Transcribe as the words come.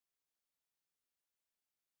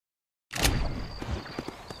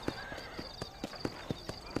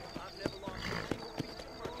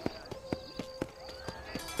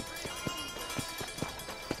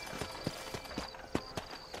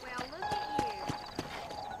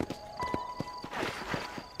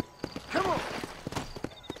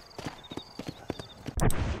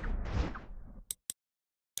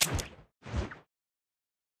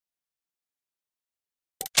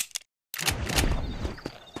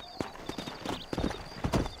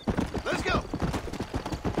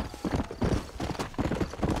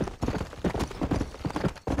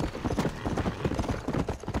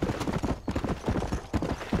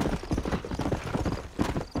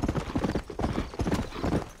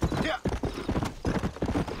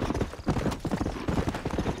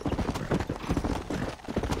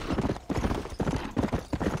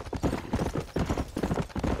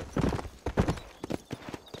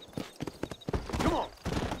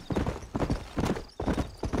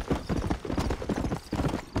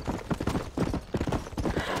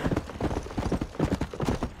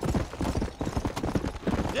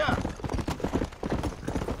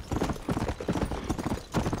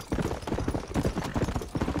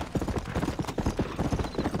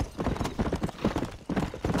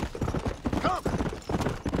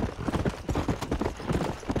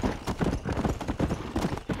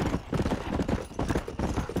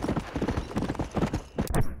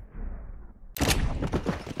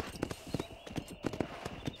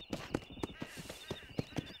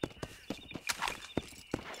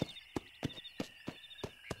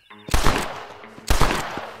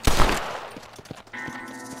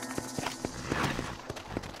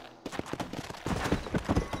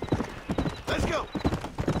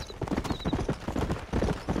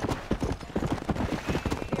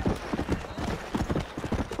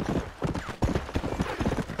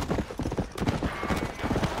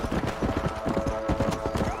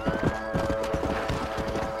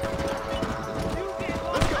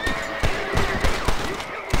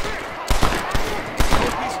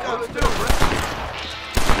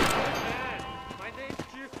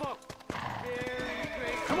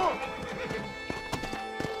Come on!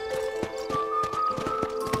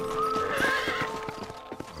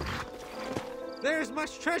 There's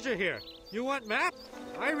much treasure here. You want map?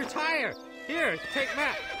 I retire. Here, take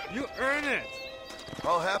map. You earn it.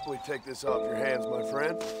 I'll happily take this off your hands, my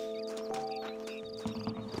friend.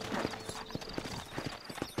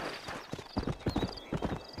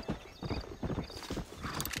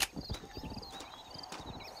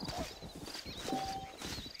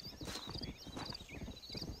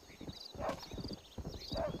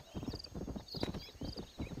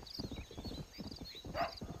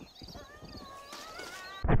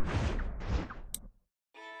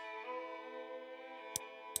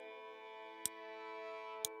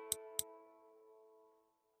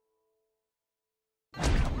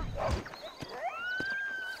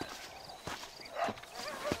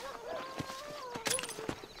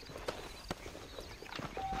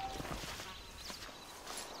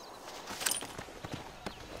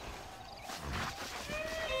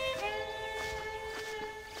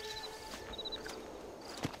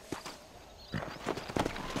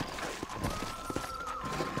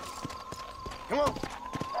 Come on!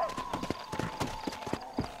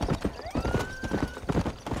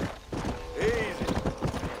 Easy.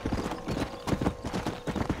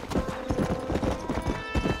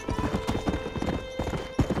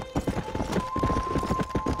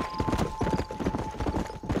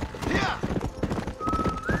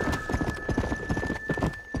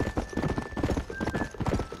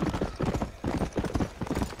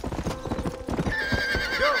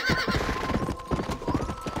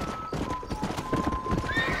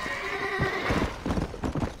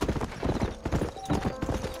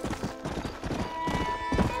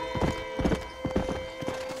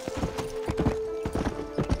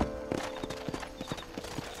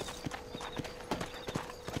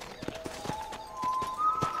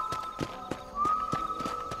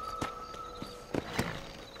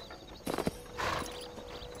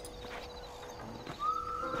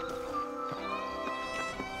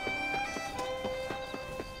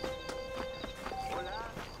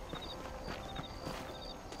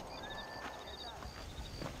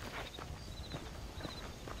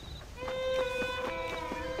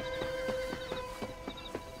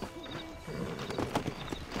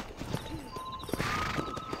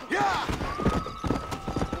 Yeah!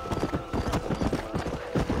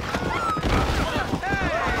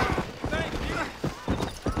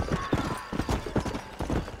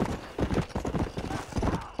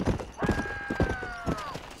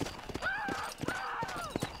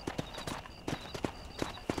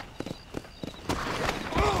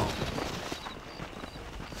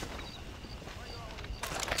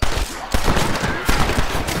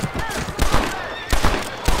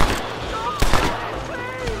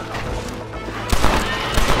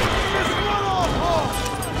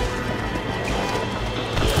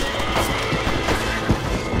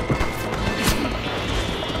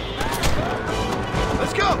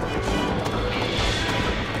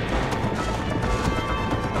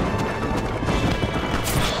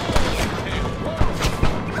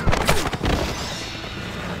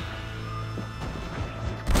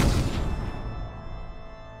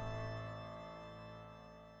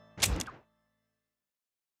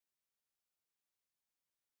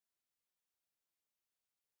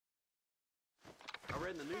 I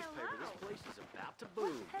read in the newspaper this place is about to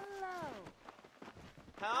boom. Hello.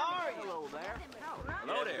 How are you? Hello there.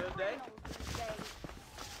 Hello there. Good day.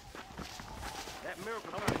 That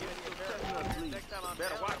miracle trying to get into the chestnut, please. Next time I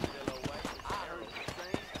better watch it, little way. I heard the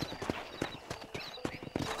same.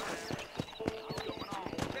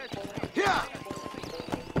 Yeah!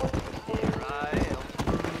 Here I am.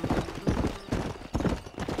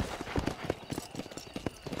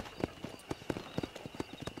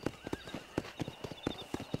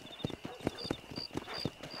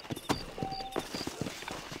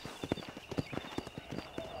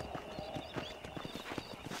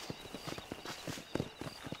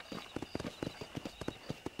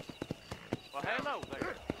 Hello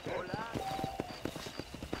there. Hola.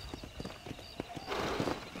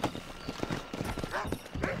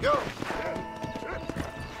 Go!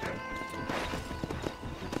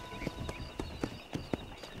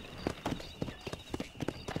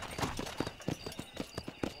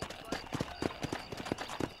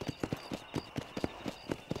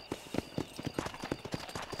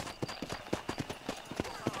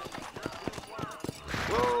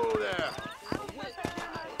 Whoa there!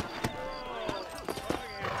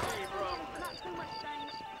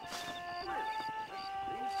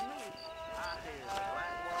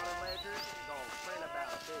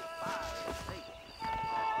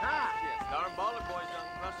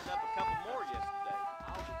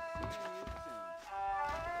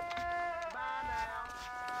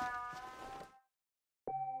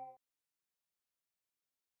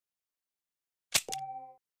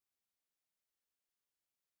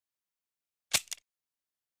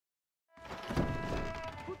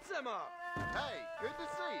 Grandma! Hey, good to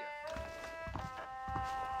see you.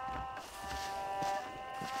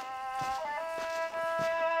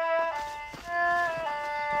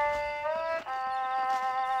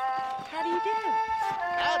 How do you do?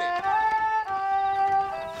 Howdy.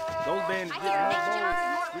 Those bandits I hear Leigh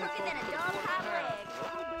Johnson's more crooked than a dog's hind leg.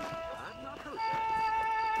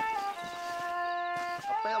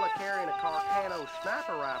 A fella carrying a Carcano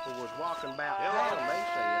sniper rifle was walking about town, they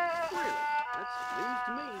said. Really? That's news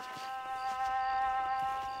to me.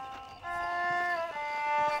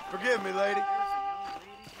 Forgive me, lady.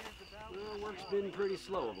 Well, work's been pretty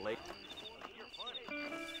slow of late.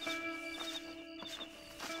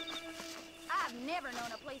 I've never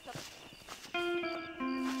known a place so...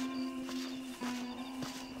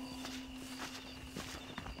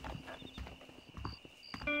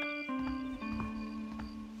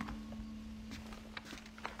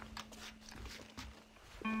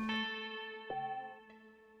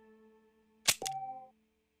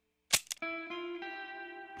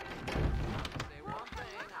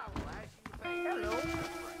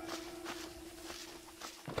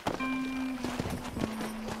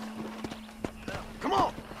 Come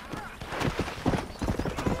on!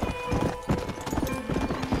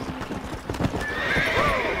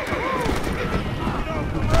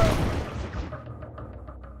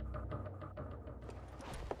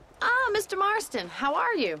 Mr. Marston, how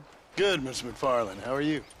are you? Good, Miss MacFarlane. How are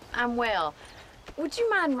you? I'm well. Would you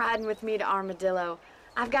mind riding with me to Armadillo?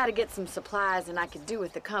 I've got to get some supplies and I could do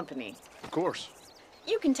with the company. Of course.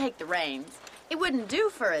 You can take the reins. It wouldn't do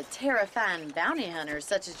for a terrifying bounty hunter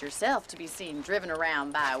such as yourself to be seen driven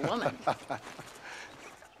around by a woman.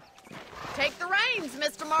 Take the reins,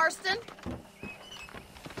 Mr. Marston.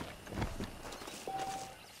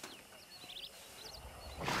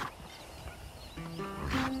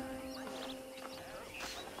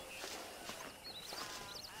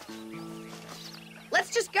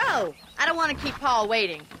 Let's just go. I don't want to keep Paul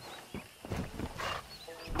waiting.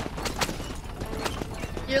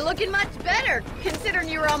 You're looking much better, considering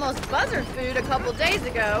you were almost buzzard food a couple days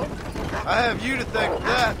ago. I have you to thank for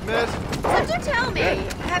that, miss. So do tell me,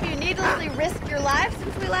 have you needlessly risked your life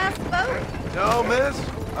since we last spoke? No, miss,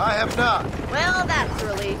 I have not. Well, that's a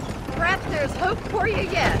relief. Perhaps there's hope for you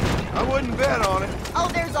yet. I wouldn't bet on it. Oh,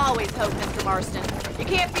 there's always hope, Mr. Marston. You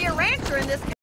can't be a rancher in this